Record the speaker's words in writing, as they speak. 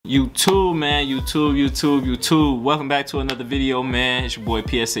YouTube, man, YouTube. Welcome back to another video, man. It's your boy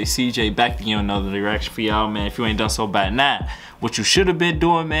PSA CJ back again with another reaction for y'all, man. If you ain't done so by now, what you should have been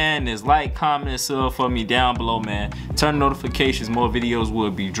doing, man, is like, comment, and sub for me down below, man. Turn notifications, more videos will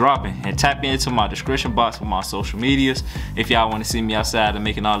be dropping. And tap into my description box for my social medias if y'all want to see me outside and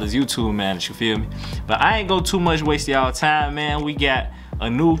making all this YouTube, man, you feel me? But I ain't go too much waste y'all time, man. We got a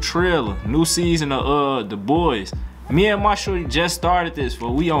new trailer, new season of The Boys. Me and my shorty just started this,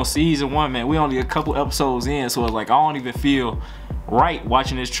 but we on season 1, man. We only a couple episodes in, so it's like I don't even feel right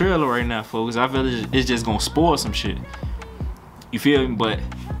watching this trailer right now, folks. I feel it's just gonna spoil some shit. You feel me? But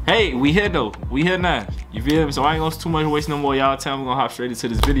hey, we here though. We here now. You feel me? So I ain't gonna too much waste no more y'all time. We're gonna hop straight into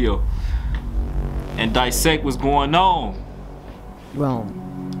this video and dissect what's going on. Rome,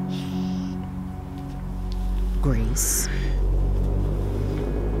 Greece.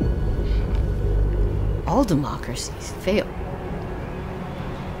 All democracies fail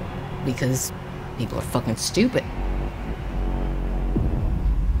because people are fucking stupid.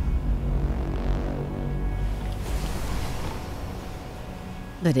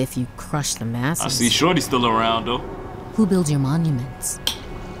 But if you crush the masses, I see Shorty still around though. Who builds your monuments?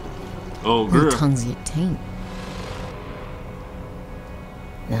 Oh, girl. Whose tongues you tame?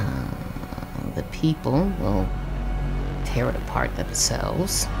 The people will tear it apart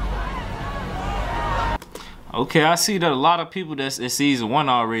themselves. Okay, I see that a lot of people that's in season 1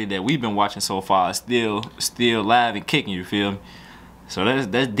 already that we've been watching so far is still live and kicking, you feel me? So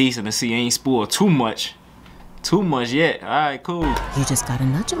that's decent to see. Ain't spoiled too much yet. Alright, cool. You just gotta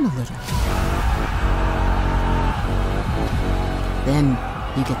nudge them a little. Then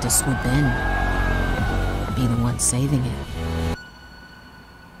you get to swoop in and be the one saving it.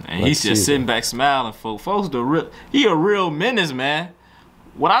 And he's just sitting back smiling, folks. He a real menace, man.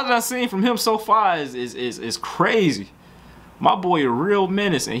 What I done seen from him so far is crazy. My boy a real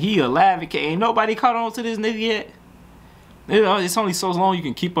menace, and he alive. Ain't nobody caught on to this nigga yet. You know, it's only so long you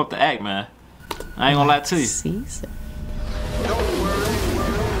can keep up the act, man. I ain't gonna lie to you. Caesar. Don't worry.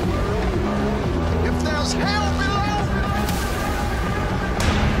 If there's hell below,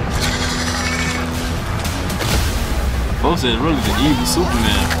 Folks is really the evil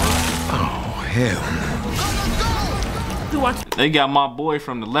Superman, bro. oh hell no. They got my boy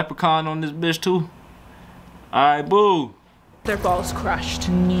from the Leprechaun on this bitch too. Alright, boo. Their balls crushed.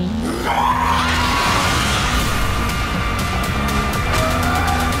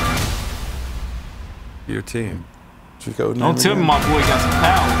 Your team. Don't tell me my boy got some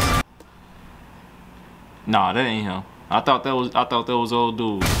powers. Nah, that ain't him. I thought that was old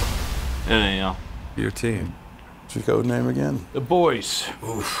dude. That ain't him. Your team. What's your code name again? The Boys.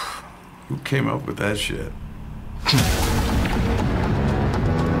 Oof. Who came up with that shit?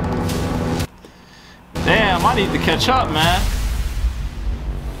 Damn, I need to catch up, man.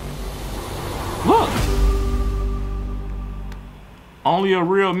 Look. Only a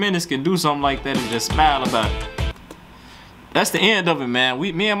real menace can do something like that and just smile about it. That's the end of it, man.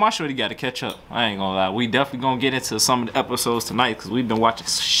 Me and my shorty got to catch up. I ain't gonna lie. We definitely gonna get into some of the episodes tonight because we've been watching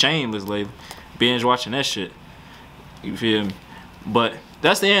Shameless lately. Binge watching that shit. You feel me? But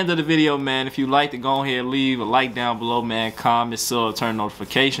that's the end of the video, man. If you liked it, go ahead and leave a like down below, man. Comment, sub, turn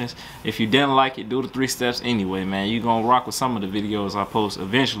notifications. If you didn't like it, do the 3 steps anyway, man. You gonna rock with some of the videos I post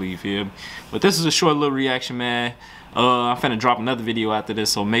eventually, you feel me? But this is a short little reaction, man. I'm finna drop another video after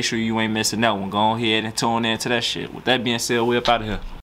this, so make sure you ain't missing that one. Go ahead and tune in to that shit. With that being said, we up out of here.